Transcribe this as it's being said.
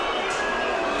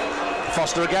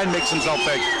Foster again makes himself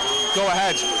big. Go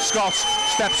ahead. Scott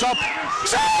steps up.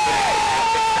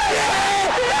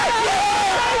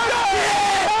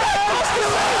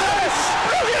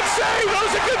 Brilliant save! That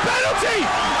was a good penalty!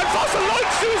 And Foster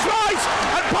looks to his right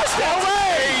and pushed it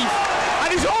away! And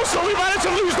he's also managed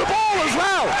to lose the ball as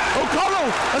well!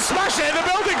 O'Connell has smashed it in the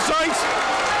building site!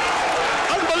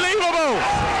 Unbelievable!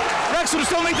 Wrexham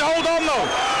still need to hold on though.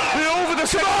 We're over the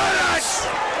 6 minutes!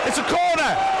 It's a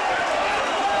corner!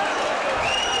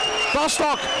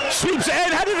 Bostock sweeps it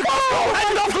in, headed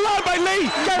off the line by Lee!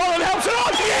 Mullen helps it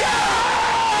on!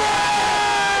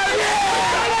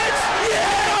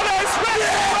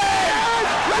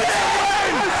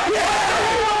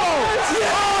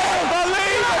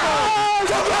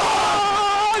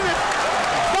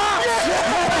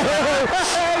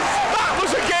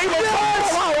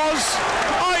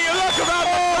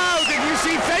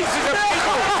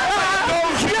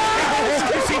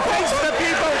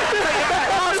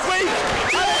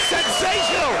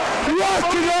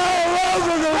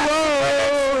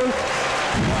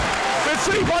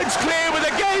 Clear with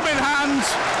a game in hand,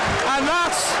 and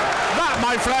that,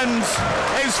 my friends,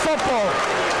 is football.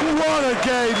 What a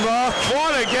game, Mark.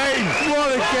 What a game.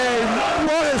 What a game.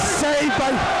 What a save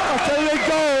by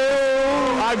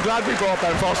goal. I'm glad we brought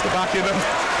Ben Foster back in him.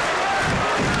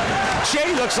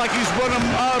 Chay looks like he's run a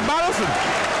marathon.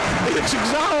 He looks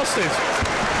exhausted.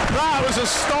 That was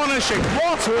astonishing.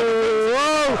 What a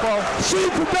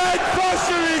Superman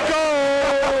Foster goal.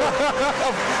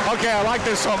 Okay, I like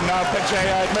this song now,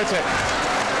 Chay, I admit it.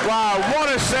 Wow,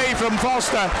 what a save from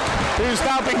Foster, who's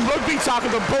now being rugby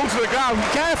tackled and pulled to the ground.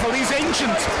 Careful, he's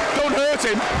ancient. Don't hurt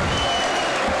him.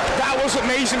 That was an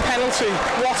amazing penalty.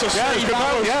 What a save.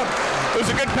 It was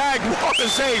a good peg. What a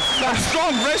save. That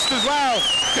strong wrist as well.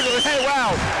 Did it hit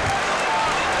well.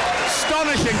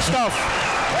 Astonishing stuff.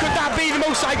 Could that be the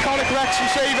most iconic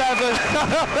Wrexham save ever?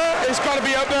 It's got to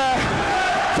be up there.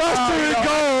 Foster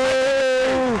goal.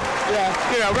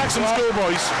 Yeah, Wrexham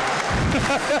schoolboys.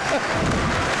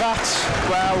 That's,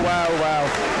 well.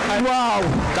 Wow.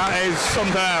 That is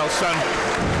something else. And,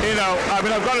 I've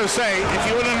got to say, if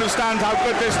you want to understand how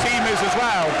good this team is as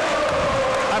well,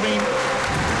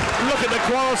 look at the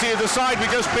quality of the side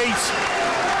we just beat.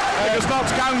 Because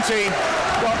Notts County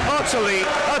were utterly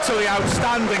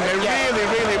outstanding. They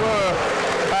really were.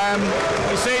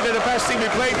 You say they're the best team we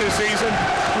played this season.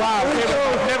 Wow, they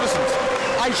were magnificent.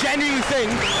 I genuinely think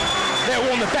they're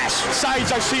one of the best sides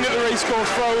I've seen at the racecourse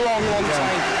for a long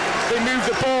time. They move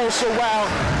the ball so well.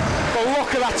 But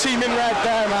look at that team in red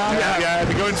there, man. Yeah,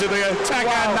 they're going to the attack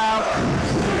end now.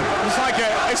 It's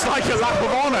like a lap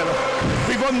of honour.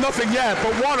 We've won nothing yet,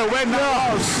 but what a win that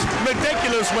was.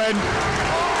 Ridiculous win.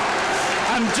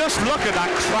 And just look at that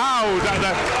crowd.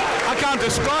 I can't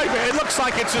describe it. It looks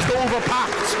like it's just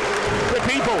overpacked with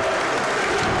people.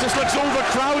 Just looks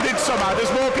overcrowded somehow. There's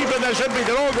more people than there should be.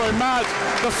 They're all going mad.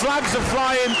 The flags are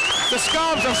flying. The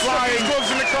scarves are flying.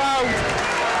 Gloves in the crowd.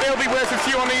 They'll be worth a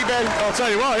few on eBay. I'll tell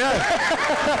you what, yeah.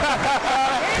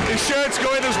 His shirt's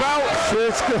going as well.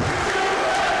 Shirt's good.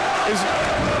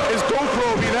 His GoPro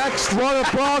will be next. What a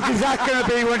block is that going to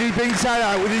be when he brings that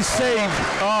out with his save?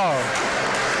 Oh,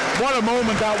 what a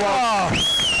moment that was.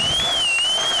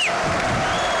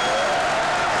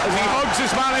 As he hugs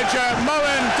his manager,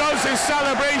 Mullen does his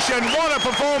celebration. What a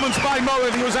performance by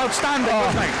Mullen. He was outstanding,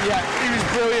 wasn't he? Yeah, he was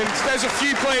brilliant. There's a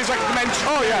few players I can mention.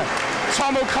 Oh, yeah.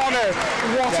 Tom O'Connor,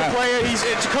 what a player. He's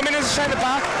to come in as a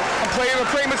centre-back and play a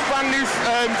pretty much brand new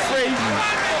free.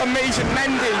 Amazing.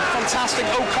 Mendy, fantastic.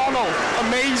 O'Connell,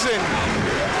 amazing.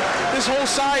 This whole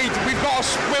side, we're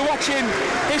watching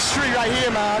history right here,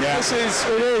 man. Yeah. It is,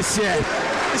 yeah.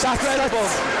 It's incredible.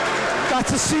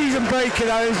 That's a season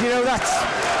breaker, that is, that's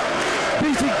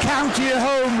beating County at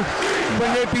home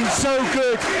when they've been so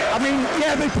good.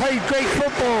 They played great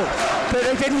football, but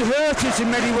they didn't hurt us in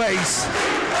many ways.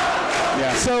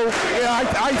 Yeah. So,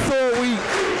 I thought we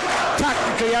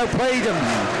tactically outplayed them.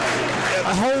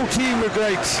 The whole team were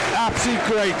great, absolutely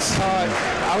great.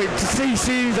 To see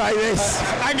scenes like this.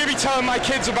 I'm going to be telling my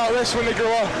kids about this when they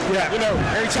grow up. Yeah. I'm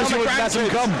going to tell my grandkids.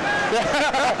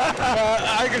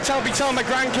 I'm going to be telling my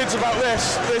grandkids about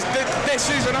this. This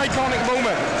is an iconic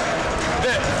moment.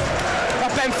 That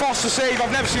Ben Foster save,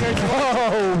 I've never seen it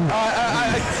before.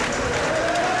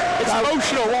 It's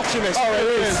emotional watching this. Oh, it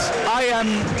is.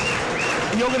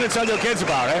 You're going to tell your kids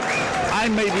about it. I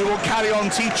maybe will carry on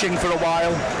teaching for a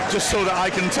while, just so that I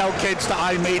can tell kids that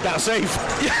I made that save.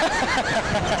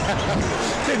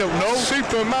 They don't know.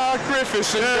 Super Mark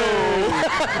Griffiths and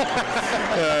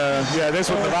this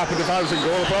wasn't the back of the 1,000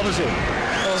 goal, I promise you.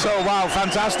 So, wow,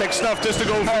 fantastic stuff just to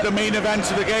go through the main event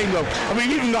of the game, though. And we've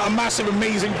even got a massive,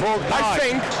 amazing pork pie. I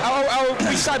think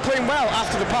we started playing well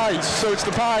after the pies, so it's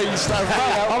the pies that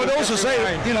I would also say,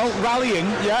 you know, rallying,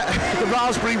 the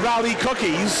raspberry rally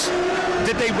cookies,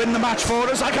 did they win the match for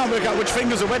us? I can't work out which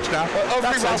fingers are which now.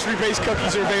 Every raspberry-based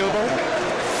cookies are available.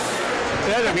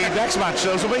 Yeah, that'll be next match,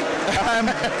 those will be.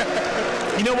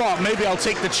 You know what, maybe I'll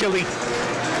take the chili.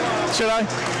 Should I?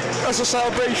 As a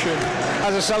celebration.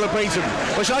 As a celebration.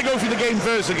 Well, shall I go through the game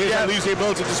first in case I lose the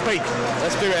ability to speak?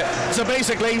 Let's do it. So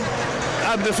basically,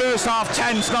 the first half,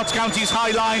 tense. Notts County's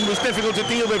high line was difficult to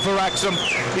deal with for Wrexham.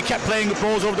 We kept playing the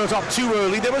balls over the top too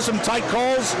early. There were some tight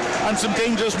calls and some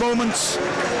dangerous moments,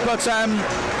 but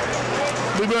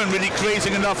we weren't really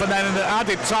creating enough. And then in the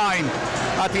added time,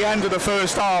 at the end of the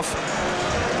first half,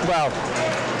 well,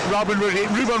 Ruben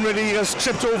Rodriguez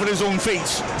tripped over his own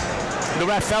feet. The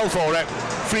ref fell for it.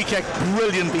 Free kick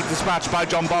brilliantly dispatched by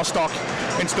John Bostock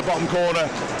into the bottom corner,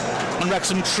 and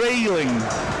Wrexham trailing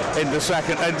in the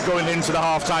second and going into the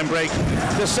half-time break.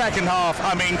 The second half,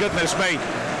 I mean, goodness me,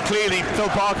 clearly Phil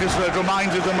Parkersford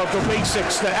reminded them of the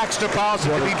basics, the extra pass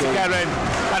that they need to get in,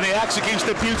 and he executes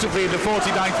it beautifully in the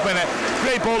 49th minute.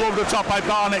 Great ball over the top by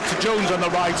Barnett to Jones on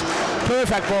the right.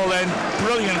 Perfect ball in,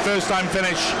 brilliant first-time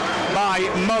finish by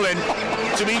Mullin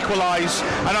to equalise,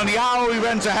 and on the hour we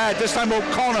went ahead. This time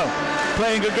O'Connor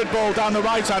playing a good ball down the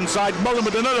right hand side, Mullin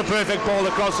with another perfect ball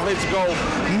across the field to goal,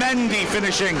 Mendy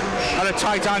finishing at a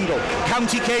tight angle.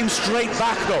 County came straight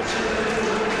back though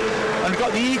and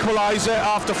got the equaliser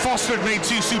after Foster had made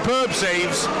two superb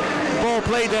saves. Ball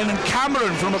played in and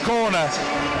Cameron from a corner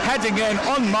heading in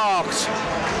unmarked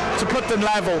to put them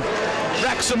level.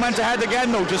 Wrexham went ahead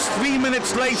again though just 3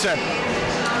 minutes later.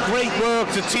 Great work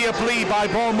to tee up lead by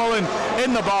Paul Mullin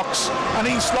in the box, and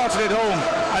he slotted it home.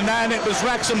 And then it was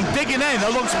Wrexham digging in.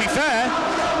 Although to be fair,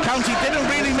 County didn't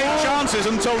really make chances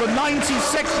until the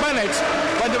 96th minute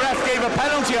when the ref gave a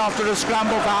penalty after a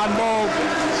scramble for handball.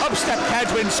 Up stepped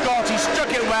Kedwin Scott, he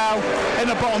struck it well in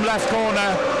the bottom left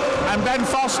corner, and Ben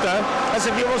Foster, as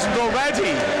if he wasn't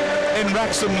already in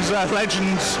Wrexham's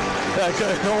Legends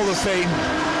Hall of Fame,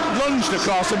 lunged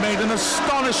across and made an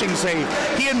astonishing save.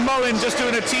 He and Mullin just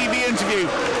doing a TV interview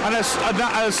and are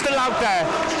still out there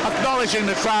acknowledging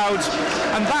the crowd,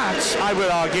 and that, I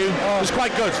would argue, was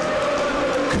quite good.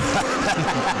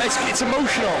 It's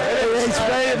emotional. It's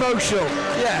very emotional.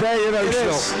 Yeah, very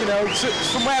emotional. It is, you know,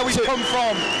 from where we come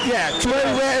from. Yeah, to where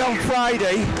we were on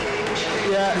Friday.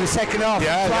 Yeah, in the second half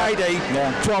on Friday,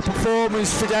 to our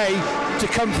performance today, to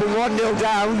come from 1-0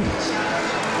 down,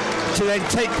 to then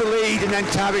take the lead and then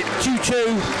to have it 2-2,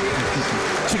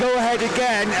 to go ahead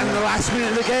again and the last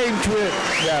minute of the game to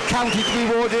County to be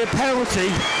awarded a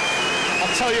penalty.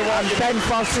 I'll tell you what, and Ben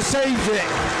Foster saved it.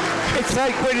 It's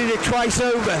like winning it twice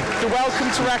over. The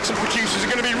Welcome to Wrexham producers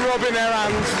are going to be rubbing their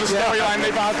hands for the storyline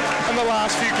they've had in the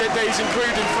last few days,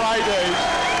 including Friday.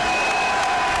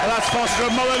 Well, that's Foster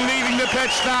and Mullin leaving the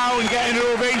pitch now and getting an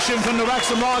ovation from the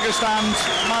Wrexham Lager stand.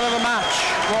 Man of the match.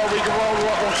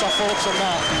 What's our thoughts on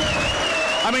that?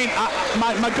 I mean,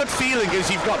 my gut feeling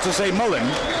is you've got to say Mullin,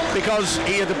 because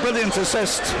he had a brilliant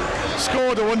assist,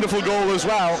 scored a wonderful goal as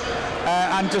well,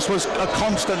 and just was a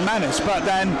constant menace. But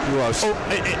then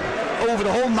over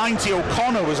the whole 90,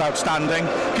 O'Connor was outstanding.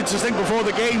 You just think before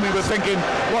the game we were thinking,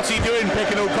 what's he doing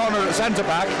picking O'Connor at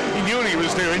centre-back? He knew what he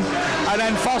was doing. And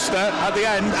then Foster at the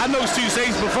end, and those two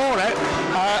saves before it.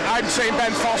 I'm saying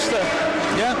Ben Foster.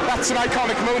 Yeah, that's an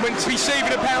iconic moment. To be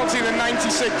saving a penalty in the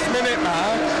 96th minute,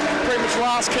 man. Pretty much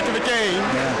last kick of the game.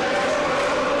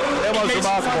 It was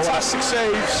remarkable. Fantastic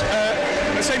saves.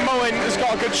 I say Mullin has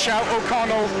got a good shout.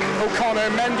 O'Connor,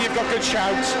 Mendy have got good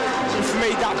shouts. And for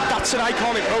me, that's an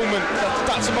iconic moment.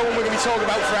 That's a moment we're going to be talking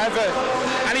about forever.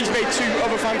 And he's made two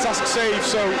other fantastic saves.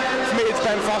 So for me, it's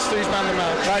Ben Foster who's man of the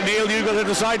match. Right, Neil, you've got the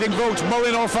deciding vote.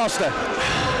 Mullin or Foster?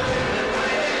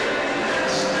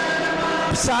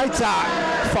 Besides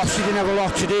that, Foster didn't have a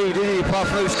lot to do, did he? Apart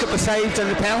from those couple of saves and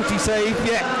the penalty save.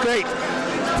 Yeah, great.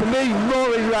 For me,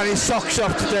 Mullin ran his socks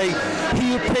off today.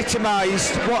 He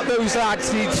epitomised what those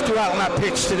lads need to do out on that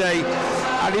pitch today.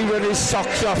 And he ran his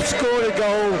socks off, scored a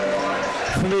goal.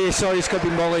 For me, it's got to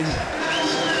be Mullin.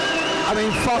 I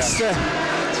mean, Foster,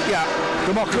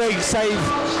 great save.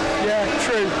 Yeah,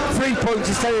 true. 3 points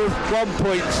instead of 1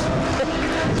 point.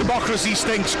 Democracy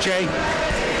stinks, Chay.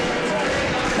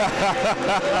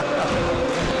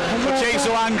 But Chay's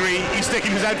so angry, he's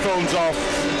sticking his headphones off.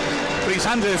 But he's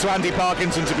handed it to Andy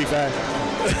Parkinson, to be fair.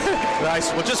 Right,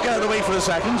 we'll just get out of the way for a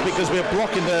second because we're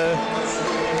blocking the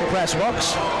press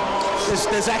box.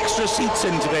 There's extra seats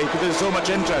in today because there's so much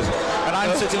interest. And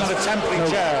I'm sitting on a temporary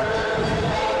chair.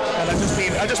 And I've just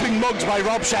been I've just been mugged by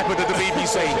Rob Shepherd at the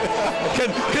BBC.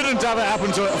 Couldn't have it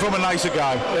happen from a nicer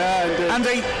guy. Yeah,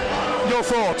 indeed. Andy, your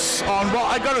thoughts on what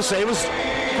I got to say was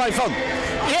quite fun.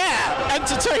 Yeah,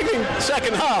 entertaining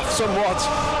second half somewhat.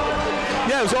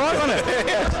 Yeah, it was all right, wasn't it?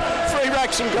 Yeah. 3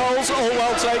 Wrexham goals, all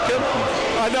well taken.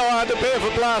 I know I had a bit of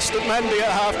a blast at Mendy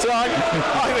at half time.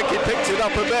 I think he picked it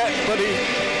up a bit, but he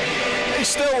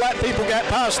still let people get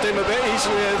past him a bit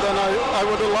easier than I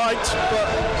would have liked. But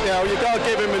you got to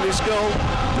give him in his goal.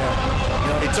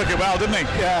 Yeah. He took it well, didn't he?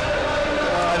 Yeah.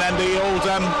 And then the old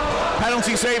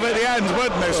penalty save at the end,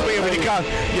 wasn't there?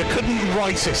 You couldn't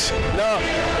write it. No.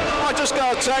 I just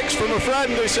got a text from a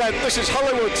friend who said, this is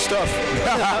Hollywood stuff.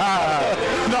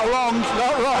 Not wrong.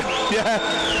 Not wrong. Yeah.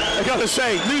 I got to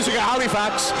say, losing at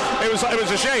Halifax, it was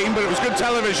a shame, but it was good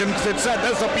television because it set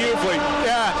this up beautifully.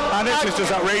 Yeah. And this is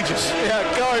just outrageous. Yeah,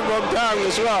 going one down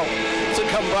as well to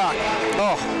come back.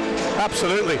 Oh,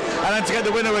 absolutely. And then to get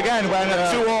the winner again when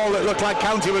at 2-2 it looked like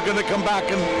County were going to come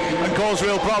back and cause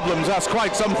real problems. That's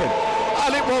quite something.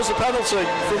 And it was a penalty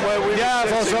from where we were I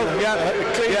thought so. Yeah.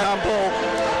 Clean handball.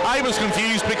 I was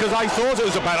confused because I thought it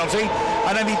was a penalty,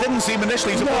 and then he didn't seem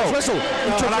initially to blow whistle.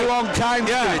 It took a long time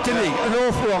to do it, didn't he? An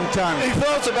awful long time. He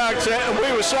thought about it, and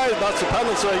we were saying that's a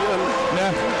penalty. And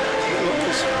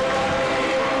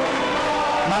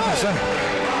madness,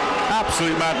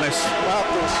 absolute madness.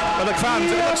 But the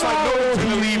fans, it looks like no one's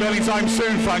going to leave anytime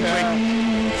soon, frankly.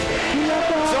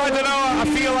 So I don't know, I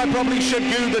feel I probably should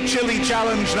do the chili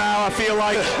challenge now. I feel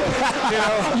like,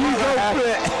 you go for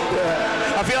it.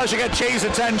 I feel I should get Chay's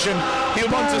attention.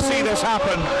 He'll want to see this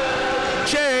happen.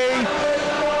 Chay,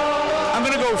 I'm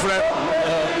going to go for it.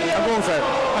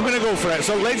 I'm going to go for it.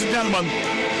 So, ladies and gentlemen,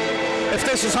 if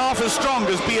this is half as strong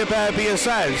as Be a Bear, Be a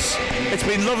says, it's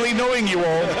been lovely knowing you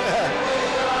all.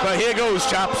 But here goes,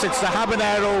 chaps. It's the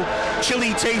habanero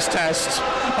chili taste test.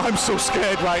 I'm so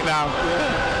scared right now.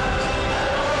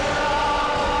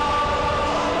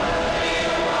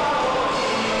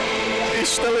 He's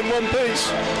still in one piece.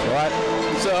 All right.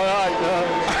 It's all right.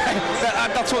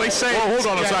 That's what they say. Oh, hold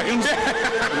on a second.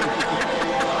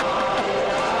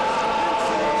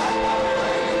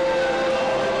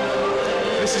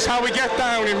 This is how we get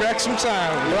down in Wrexham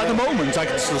Town. Well, at the moment, I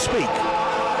can still speak.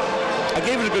 I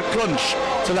gave it a good crunch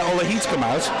to let all the heat come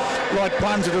out. Well, I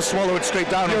planned to just swallow it straight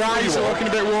down. Your eyes are looking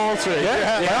a bit watery.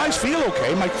 Yeah. My eyes feel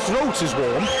okay. My throat is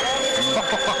warm.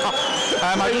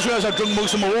 I just realised I've drunk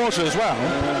most of my water as well.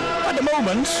 At the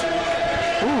moment,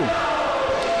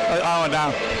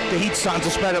 now the heat's starting to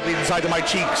spread up the inside of my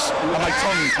cheeks and my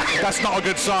tongue. That's not a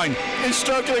good sign. He's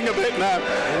struggling a bit now.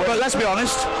 But let's be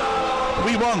honest,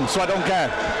 we won, so I don't care.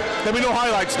 There'll be no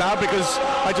highlights now because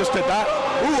I just did that.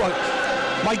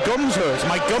 My gums hurt.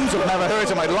 My gums have never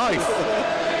hurt in my life.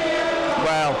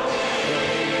 Well,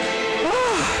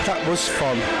 that was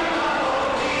fun.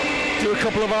 Do a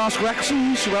couple of Ask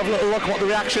Wrexhams. You have a little look what the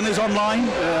reaction is online.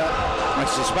 I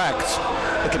suspect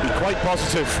it'll be quite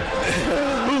positive.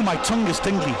 Ooh, my tongue is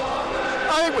tingly.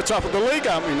 I think we're top of the league,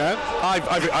 aren't we now?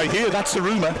 I hear that's the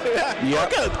rumour. Yeah.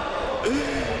 Good.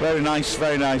 Very nice,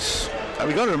 very nice.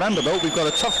 We've got to remember though, we've got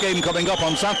a tough game coming up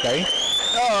on Saturday.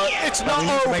 It's not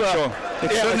over. Sure.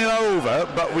 It's certainly not over,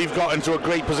 but we've got into a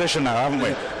great position now, haven't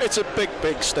we? It's a big,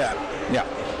 big step. Yeah,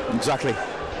 exactly.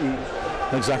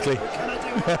 Exactly.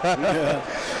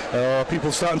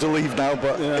 People starting to leave now,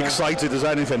 but excited as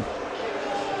anything.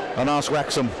 And Ask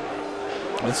Wrexham.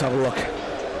 Let's have a look.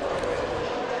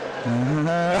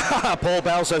 Paul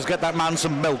Bell says, get that man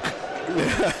some milk.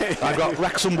 I've got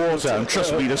Wrexham water, and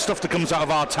trust me, the stuff that comes out of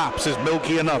our taps is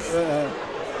milky enough.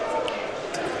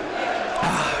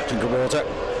 Drink of water.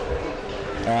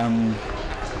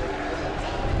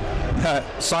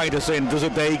 Cider saying, does a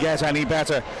day get any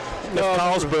better? If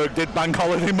Carlsberg did Bank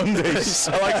Holiday Mondays.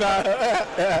 I like that.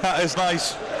 That is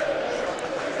nice.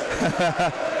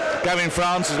 Gavin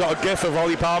France has got a gif of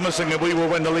Ollie Palmer singing We Will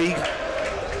Win the League.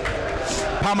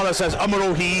 Pamela says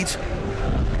Umar Heed.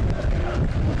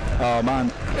 Oh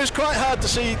man. It was quite hard to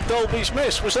see Dolby's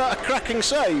miss. Was that a cracking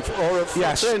save or a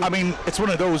yes, in? I mean, it's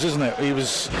one of those, isn't it?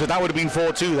 That would have been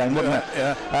 4-2 then, wouldn't it?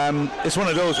 Yeah. It's one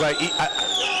of those where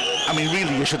I mean,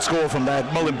 really, you should score from there.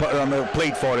 Mullen put it on the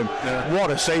plate for him. Yeah. What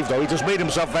a save, though. He just made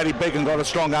himself very big and got a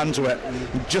strong hand to it.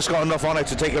 Just got enough on it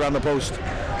to take it around the post.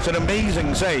 It's an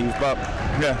amazing save, but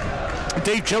yeah.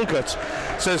 Dave Chilcott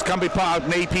says, can be part of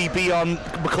an APB on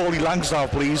Macaulay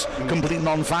Langstaff, please. Complete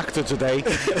non-factor today.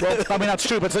 Well, I mean, that's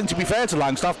true, but I think to be fair to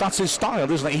Langstaff, that's his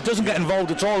style, isn't it? He doesn't get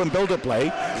involved at all in build-up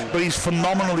play, but he's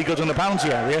phenomenally good in the penalty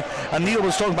area. And Neil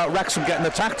was talking about Wrexham getting the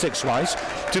tactics right.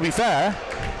 To be fair,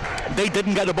 they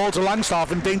didn't get the ball to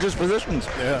Langstaff in dangerous positions.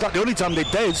 Yeah. In fact, the only time they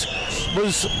did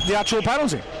was the actual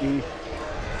penalty.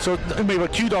 So anyway,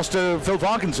 kudos to Phil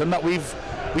Parkinson that we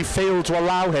failed to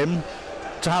allow him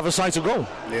to have a sight of goal.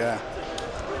 Yeah.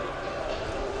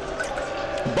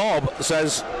 Bob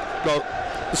says, well,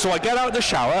 so I get out of the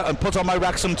shower and put on my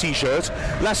Wrexham t-shirt.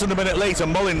 Less than a minute later,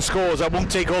 Mullins scores. I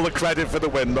won't take all the credit for the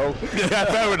win, though. Yeah,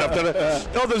 fair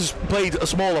enough. Others played a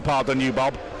smaller part than you,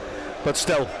 Bob, but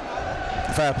still,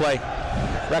 fair play.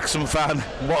 Wrexham fan,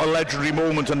 what a legendary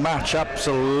moment and match,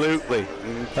 absolutely.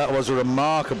 That was a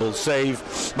remarkable save.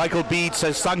 Michael Bede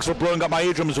says, thanks for blowing up my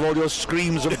eardrums with all your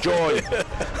screams of joy.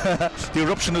 The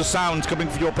eruption of sound coming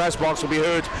from your press box will be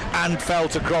heard and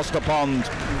felt across the pond.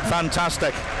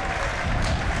 Fantastic.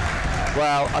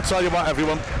 Well, I tell you what,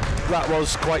 everyone, that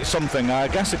was quite something. I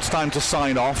guess it's time to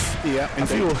sign off. Yeah, we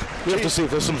have to see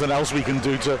if there's something else we can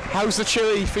do to... How's the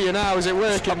chili for you now? Is it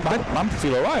working? I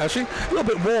feel all right, actually. A little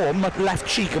bit warm, my left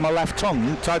cheek and my left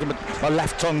tongue. Tied my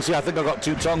left tongue. See, I think I've got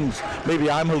two tongues. Maybe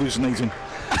I'm hallucinating.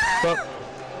 But,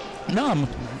 no, I'm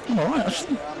all right,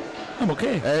 actually. I'm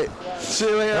okay. Hey, see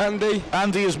you later, Andy.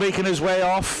 Andy is making his way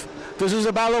off. Does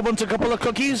Isabella want a couple of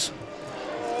cookies?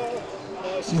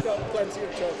 She's got plenty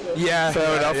of chocolate. Yeah,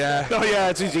 fair enough. Yeah. Oh yeah,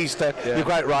 it's Easter. Yeah. You're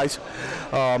quite right.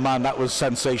 Oh man, that was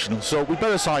sensational. So we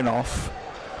better sign off.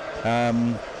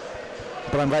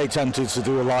 But I'm very tempted to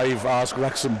do a live Ask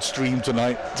Wrexham stream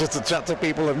tonight, just to chat to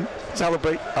people and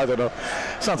celebrate. I don't know.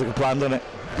 Sounds like a plan, doesn't it?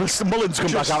 Mr. Mullins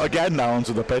come back out again now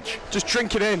onto the pitch. Just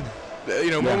drink it in.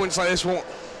 Moments like this won't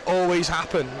always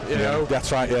happen. You know.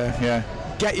 That's right. Yeah.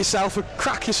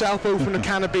 Crack yourself open a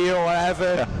can of beer or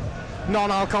whatever. Yeah.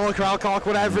 Non-alcoholic or alcoholic,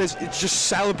 whatever it is, just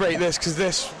celebrate this, because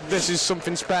this is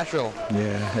something special.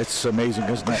 Yeah, it's amazing,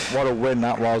 isn't it? What a win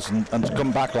that was, and to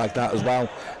come back like that as well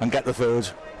and get the third.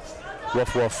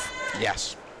 Woof woof.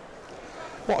 Yes.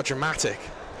 What a dramatic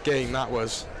game that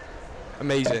was.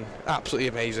 Amazing. Absolutely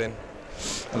amazing.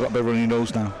 I've got a bit of runny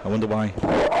nose now. I wonder why.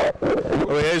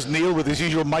 Oh, here's Neil with his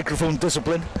usual microphone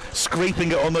discipline,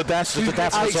 scraping it on the desk as the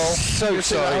desk is all. So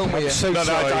sorry. I'm so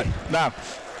sorry. Now,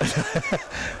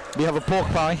 we have a pork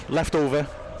pie left over.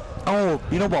 Oh,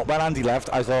 you know what? When Andy left,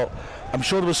 I thought, I'm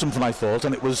sure there was something I thought,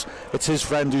 and it's his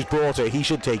friend who's brought it. He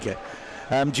should take it.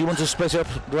 Do you want to split up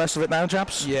the rest of it now,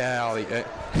 chaps? Yeah, I'll eat it.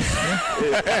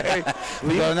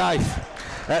 You got a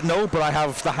knife? No, but I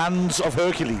have the hands of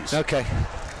Hercules. Okay.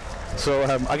 So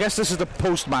I guess this is the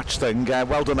post-match thing.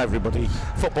 Well done, everybody.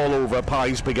 Football over,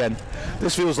 pies begin.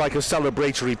 This feels like a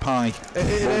celebratory pie. It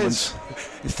is.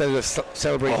 Instead of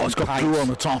celebrating, it's got glue on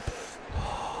the top.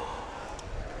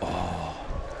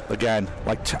 Again,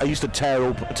 like I used to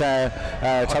tear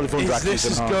telephone directories. Is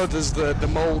this as good as the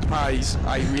mould pies?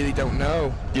 I really don't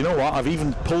know. You know what? I've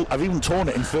even torn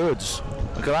it in thirds.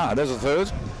 Look at that. There's a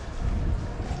third.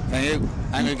 I'm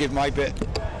going to give my bit.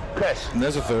 Chris. And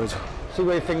there's a third. See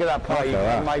what you think of that pie.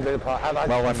 Okay, my bit of pie.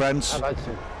 Well, my friends.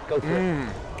 Go for it.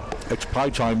 It's pie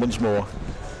time once more.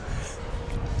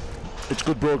 It's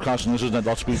good broadcasting, isn't it?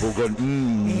 Lots of people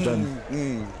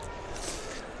going,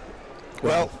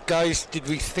 Well, guys, did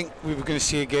we think we were going to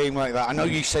see a game like that? I know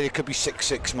you said it could be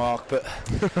 6-6, Mark, but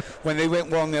when they went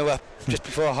 1-0 up just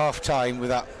before half-time with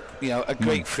that, a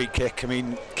great free kick, I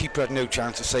mean, keeper had no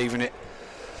chance of saving it.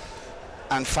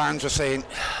 And fans were saying,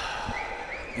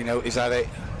 is that it?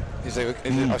 Is it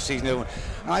our season over?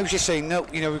 And I was just saying, no,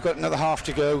 we've got another half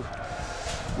to go.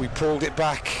 We pulled it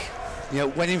back,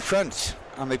 went in front.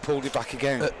 And they pulled it back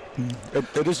again.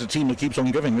 It is a team that keeps on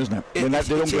giving, isn't it? It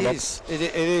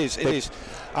is.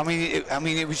 I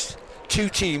mean, it was two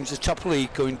teams, the top of the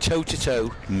league, going toe to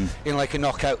toe in like a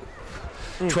knockout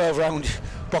 12-round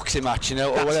boxing match,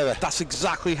 or whatever. That's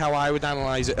exactly how I would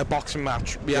analyse it. A boxing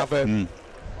match. We have a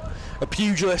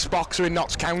pugilist boxer in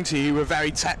Notts County who are very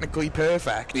technically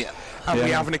perfect, and we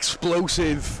have an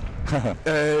explosive.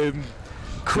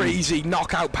 Crazy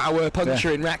knockout power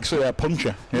puncher in Wrexham. Yeah,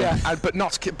 puncher.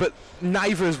 But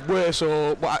neither is worse.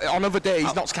 Or on other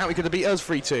days, Notts County could have beat us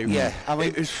 3-2. Yeah, I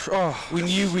mean, we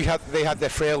knew they had their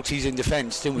frailties in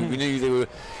defence, didn't we? We knew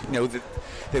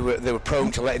they were prone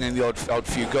to letting in the odd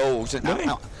few goals. And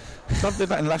they've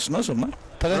letting less than us, haven't they?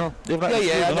 Pardon? No.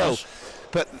 I know.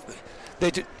 But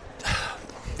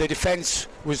their defence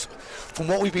was, from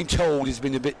what we've been told, has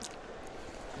been a bit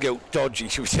dodgy,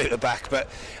 should we say, at the back. But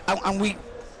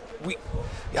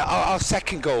our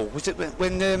second goal was it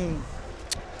when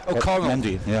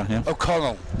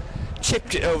O'Connell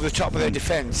chipped it over the top of their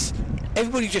defence.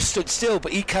 Everybody just stood still,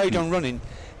 but he carried on running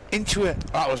into a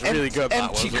that was really good.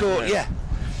 Empty court,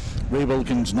 Ray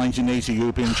Wilkins' 1980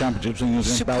 European Championships.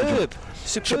 Superb.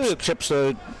 Chips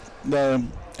the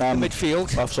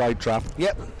midfield offside trap.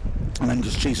 Yep. And then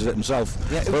just chases it himself.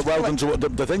 Yeah, but well done to what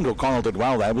the thing O'Connell did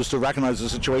well there was to recognise the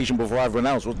situation before everyone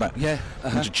else, wasn't it? Yeah.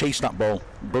 And to chase that ball.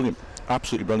 Brilliant.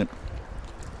 Absolutely brilliant.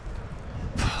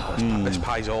 This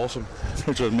pie's awesome.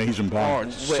 It's an amazing pie.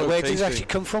 Where did it actually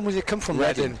come from? Was it come from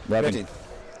Reading? Reading.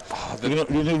 Oh, You're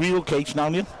going to relocate now,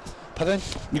 Neil? Pardon?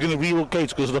 You're going to relocate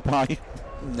because of the pie?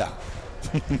 No.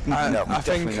 No, I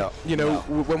think definitely not. you know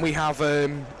when we have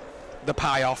the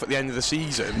pie off at the end of the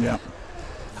season. Yeah.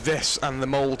 This and the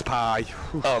mould pie.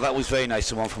 Oh, that was very nice,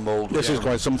 the one from Old. This is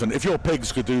quite something. If your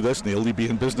pigs could do this, Neil, you'd be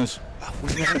in business.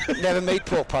 We've never made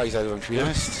pork pies out of them, to be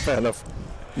honest. Fair enough.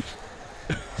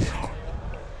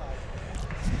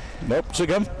 Nope, it's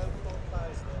again.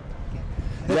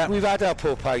 Yeah. We've had our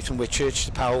pork pies from Whitchurch,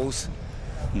 the Powells.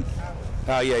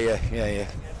 Oh, yeah.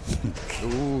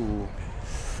 Ooh.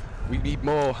 We need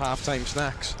more half-time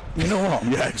snacks. You know what?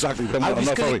 Yeah, exactly. I was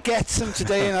going to get some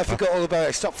today and I forgot all about it.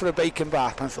 I stopped for a bacon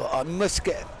back and I thought, I must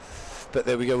get... But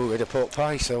there we go, we had a pork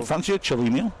pie, so... Fancy a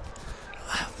chilli meal?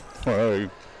 Oh,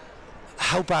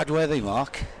 How bad were they,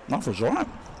 Mark? that was alright.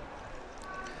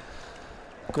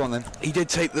 Go on then. He did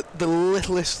take the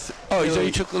littlest. Oh, so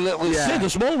you took the little... Yeah, the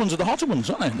small ones are the hotter ones,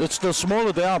 aren't they? It's the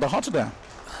smaller they are, the hotter they are.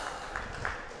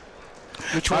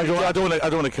 Which one? I don't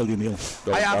want to kill you, Neil.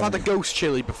 I have had a ghost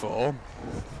chili before.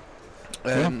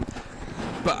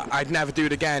 But I'd never do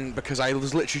it again because I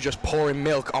was literally just pouring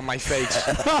milk on my face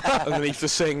underneath the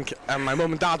sink, and my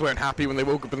mum and dad weren't happy when they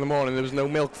woke up in the morning. There was no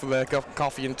milk for their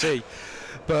coffee and tea.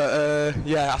 But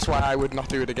yeah, that's why I would not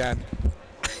do it again.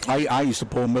 I used to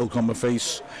pour milk on my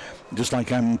face, just like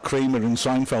Kramer and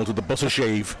Seinfeld with the butter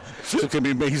shave. So it can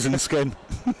be amazing skin.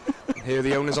 Here are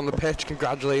the owners on the pitch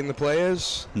congratulating the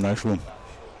players. Nice one.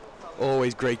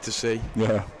 Always great to see.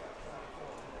 Yeah.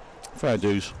 Fair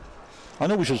dues. I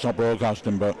know we should stop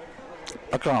broadcasting, but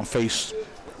I can't face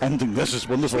ending this. Is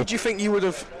wonderful. Do you think you would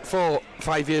have thought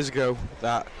 5 years ago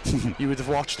that you would have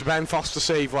watched Ben Foster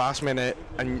save last minute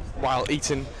and while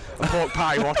eating a pork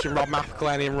pie watching Rob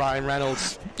McElhenney and Ryan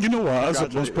Reynolds? You know what? That's the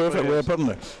most perfect way of putting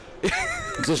it.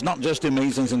 It's not just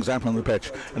amazing things happen on the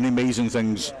pitch and amazing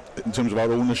things in terms of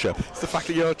our ownership. It's the fact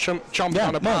that you're chomping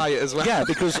on a pie as well. Yeah,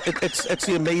 because it's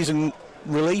the amazing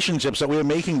relationships that we're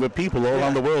making with people all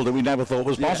around the world that we never thought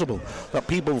was possible. That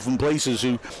people from places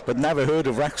who had never heard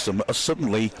of Wrexham are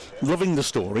suddenly loving the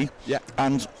story. Yeah.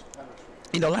 And,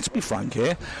 you know, let's be frank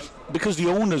here. Because the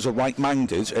owners are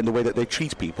right-minded in the way that they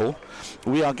treat people,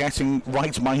 we are getting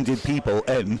right-minded people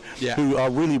in who are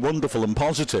really wonderful and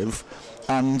positive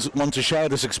and want to share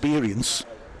this experience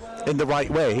in the right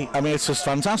way. I mean, it's just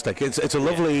fantastic. It's a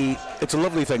lovely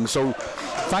thing. So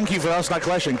thank you for asking that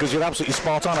question, because you're absolutely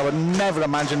spot on. I would never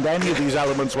imagined any of these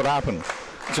elements would happen.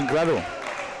 It's incredible.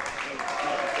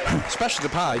 Especially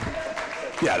the pie.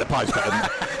 Yeah, the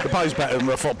pie's better than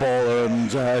the footballer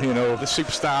and you know, the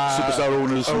superstar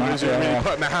owners who are really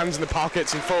putting their hands in the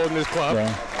pockets and following his club.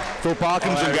 Yeah. Phil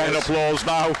Parkinson getting applause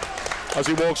now as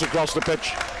he walks across the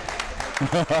pitch.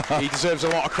 He deserves a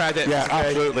lot of credit. Yeah,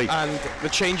 absolutely. And the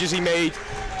changes he made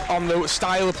on the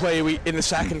style of play in the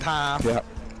second half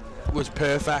was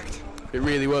perfect. It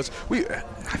really was.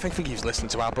 I think he was listening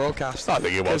to our broadcast. I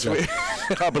think he was. I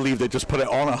can't believe they just put it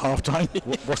on at half time.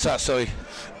 What's that, sorry?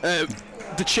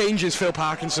 The changes Phil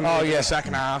Parkinson made in the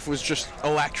second half was just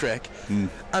electric.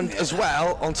 And as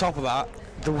well, on top of that,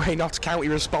 the way Notts County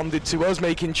responded to us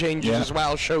making changes as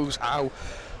well shows how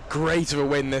great of a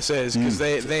win this is, because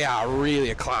they are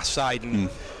really a class side. And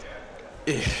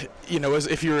you know, as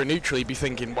if you were a neutral, you'd be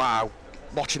thinking, wow,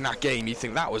 watching that game, you'd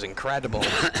think that was incredible.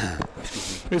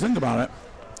 You think about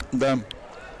it,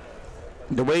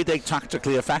 the way they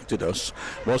tactically affected us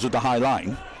was with the high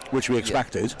line, which we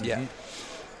expected. Yeah.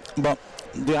 But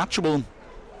the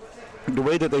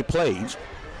way that they played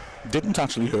didn't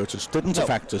actually hurt us, didn't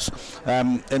affect us,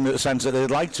 in the sense that they'd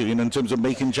like to, in terms of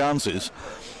making chances.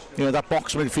 You know, that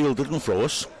box midfield didn't throw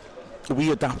us.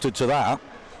 We adapted to that,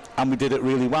 and we did it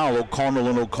really well.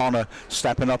 O'Connor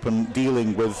stepping up and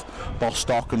dealing with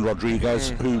Bostock and Rodriguez,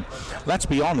 who, let's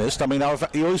be honest, I mean,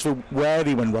 you always feel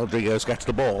wary when Rodriguez gets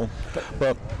the ball,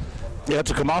 but he had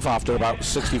to come off after about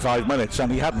 65 minutes,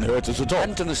 and he hadn't hurt us at all. He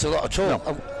hadn't done us a lot at all.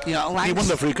 No. You know, he won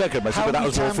the free kick, but that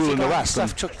was more fooling the rest. How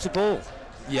touched the ball?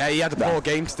 Yeah, he had a poor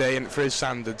game today, and for his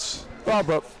standards. Well,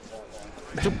 but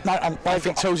I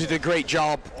think Tozy did a great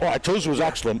job. Tozy was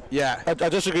excellent. Yeah. I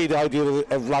disagree with the idea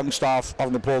of Langstaff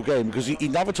having a poor game, because he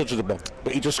never touches the ball,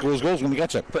 but he just scores goals when he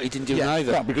gets it. But he didn't do it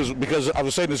either. Yeah, because I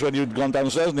was saying this when you'd gone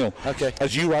downstairs, Neil. Okay.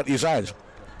 As you rightly said,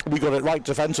 we got it right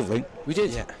defensively. We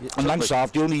did. Yeah. And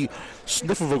Langstaff, the only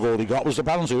sniff of a goal he got was the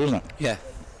penalty, wasn't it? Yeah.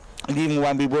 And even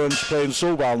when we weren't playing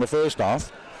so well in the first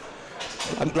half,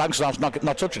 and Langstaff's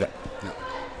not touching it. No.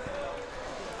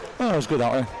 Oh, it was good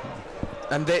that way.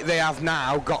 And they have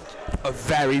now got a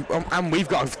very, and we've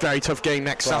got a very tough game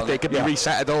next Saturday. It could be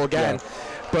reset it all again. Yeah.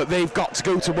 But they've got to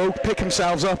go to Woking, pick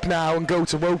themselves up now and go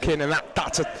to Woking, and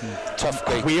that's a tough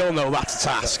game. We all know that's a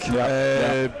task.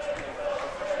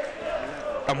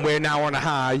 And we're now on a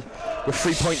high. We're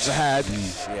 3 points ahead.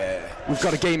 We've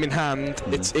got a game in hand.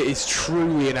 It is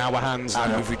truly in our hands now.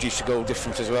 And we've reduced the goal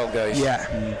difference as well, guys.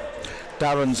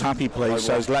 Darren's happy place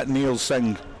says, let Neil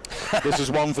sing. This is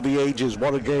one for the ages.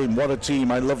 What a game, what a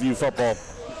team. I love you, football.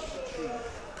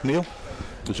 Neil,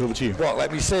 it's over to you. What,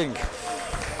 let me sing?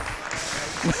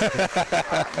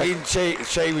 Me and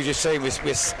Chay were just saying,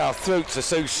 our throats are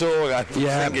so sore after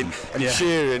singing and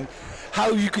cheering.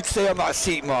 How you could stay on that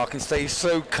seat, Mark, and stay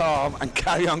so calm and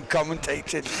carry on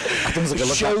commentating.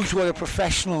 It shows what a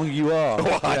professional you are.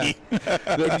 Why?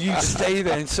 That you stay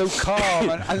there and so calm.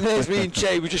 And there's me and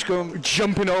Chay, we're just going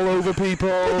jumping all over people.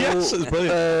 Yes, it's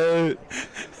brilliant.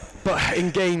 But in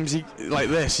games like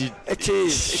this, it's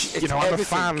I'm everything. A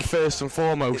fan first and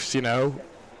foremost, and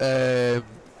that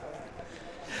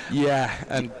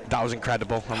was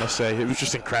incredible, I must say. It was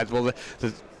just incredible.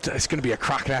 It's going to be a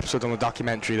cracking episode on the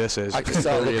documentary, this is. I can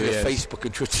start looking at Facebook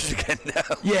and Twitter again now.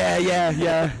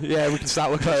 Yeah, we can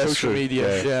start looking at social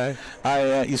media.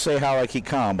 You say how I keep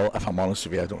calm, but if I'm honest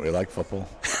with you, I don't really like football.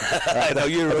 No,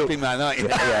 you're a rugby man, aren't you?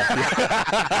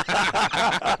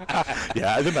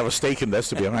 I didn't have a stake in this,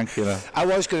 to be frank. I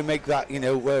was going to make that,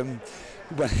 when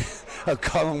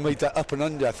O'Connell made that up and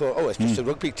under, I thought, it's just a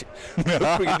rugby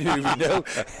news,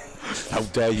 How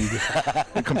dare you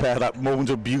compare that moment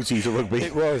of beauty to rugby?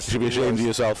 It was. You should be ashamed of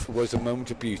yourself. It was a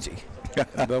moment of beauty.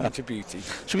 A moment of beauty.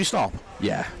 Should we stop?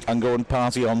 Yeah. And go and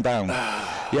party on down?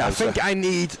 I think I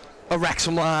need a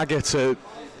Wrexham lager to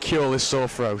cure this sore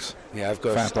throat. Yeah, I've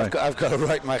got to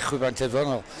write my Chuban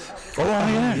Tefonnel.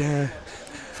 Yeah.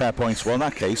 Fair points. Well, in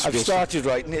that case, I've started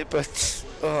writing it, but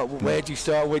where do you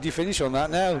start? Where do you finish on that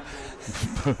now?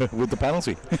 With the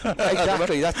penalty.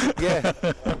 Exactly.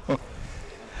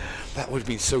 That would have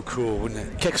been so cool, wouldn't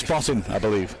it? Kick spotting, I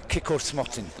believe. Kick or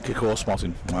spotting.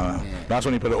 That's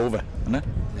when you put it over, isn't it?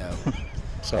 No.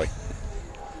 Sorry.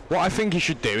 What I think you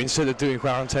should do, instead of doing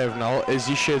Chuban Tefonnel, is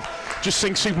you should just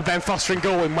sing Super Ben Foster in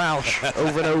goal in Welsh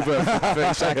over and over for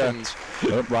 30 seconds.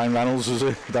 Ryan Reynolds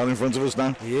is down in front of us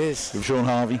now. He is. With Sean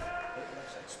Harvey.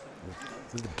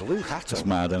 With the blue hat That's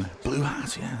mad, isn't it? Blue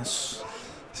hat, yes.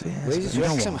 Where's his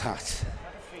Wrexham hat?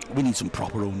 We need some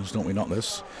proper owners, don't we? Not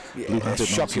this. Yeah, it's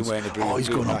shocking wearing a blue. He's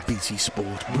going on BT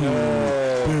Sport.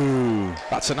 No. Boo.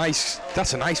 That's a nice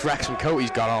Wrexham coat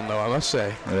he's got on, though, I must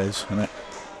say. It is, isn't it?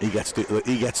 He gets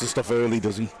the stuff early,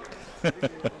 does he?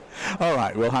 All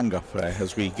right, we'll hang up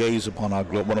as we gaze upon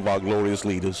one of our glorious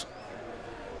leaders.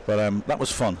 But that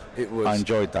was fun. It was. I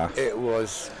enjoyed that. It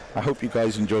was. I hope you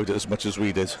guys enjoyed it as much as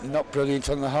we did. Not brilliant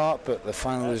on the heart, but the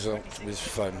final result was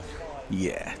fun.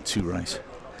 Yeah, too right.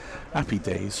 Happy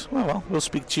days. Well, we'll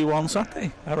speak to you on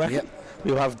Saturday, I reckon. Yep.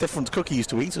 We'll have different cookies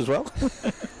to eat as well.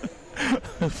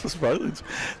 That's brilliant.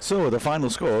 So, the final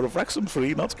score of Wrexham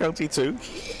 3, Notts County 2.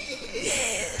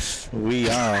 Yes. We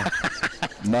are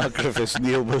Mark Griffiths,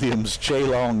 Neil Williams, Chay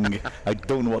Long. I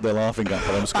don't know what they're laughing at,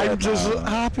 but I'm scared. I'm just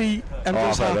happy.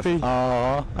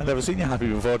 I've never seen you happy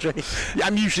before, Chay. Yeah,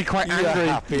 I'm usually quite angry.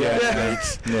 Happy,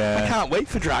 I can't wait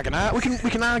for Dragon Heart. We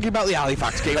can argue about the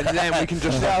Halifax game, and then we can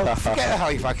just forget the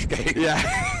Halifax game.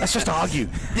 Yeah, let's just argue.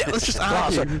 Yeah, let's just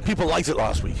argue. People liked it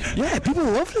last week. Yeah, people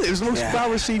loved it. It was the most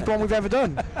well-received one we've ever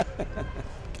done.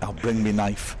 I'll bring me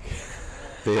knife.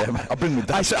 I'll bring my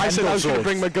I said I was going to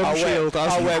bring my gun shield.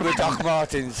 I'll wear my Doc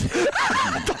Martens. Yeah,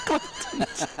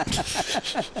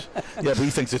 but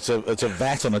he thinks it's a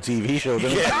vet on a TV show,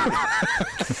 doesn't he?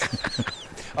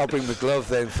 I'll bring my glove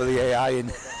then for the AI.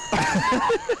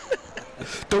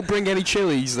 Don't bring any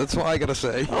chilies, that's what I gotta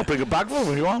say. I'll bring a bag for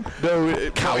them if you want. No,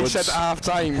 he said at half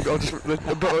time, or just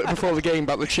before the game,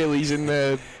 about the chilies in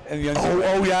the... yeah.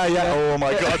 Oh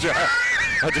my god, yeah.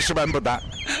 I just remembered that.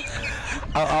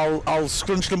 I'll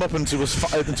scrunch them up into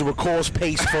a coarse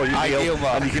paste for you, Neil,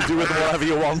 and you can do with them whatever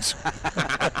you want.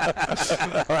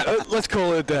 All right, let's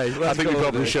call it a day. I think we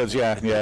probably should, yeah.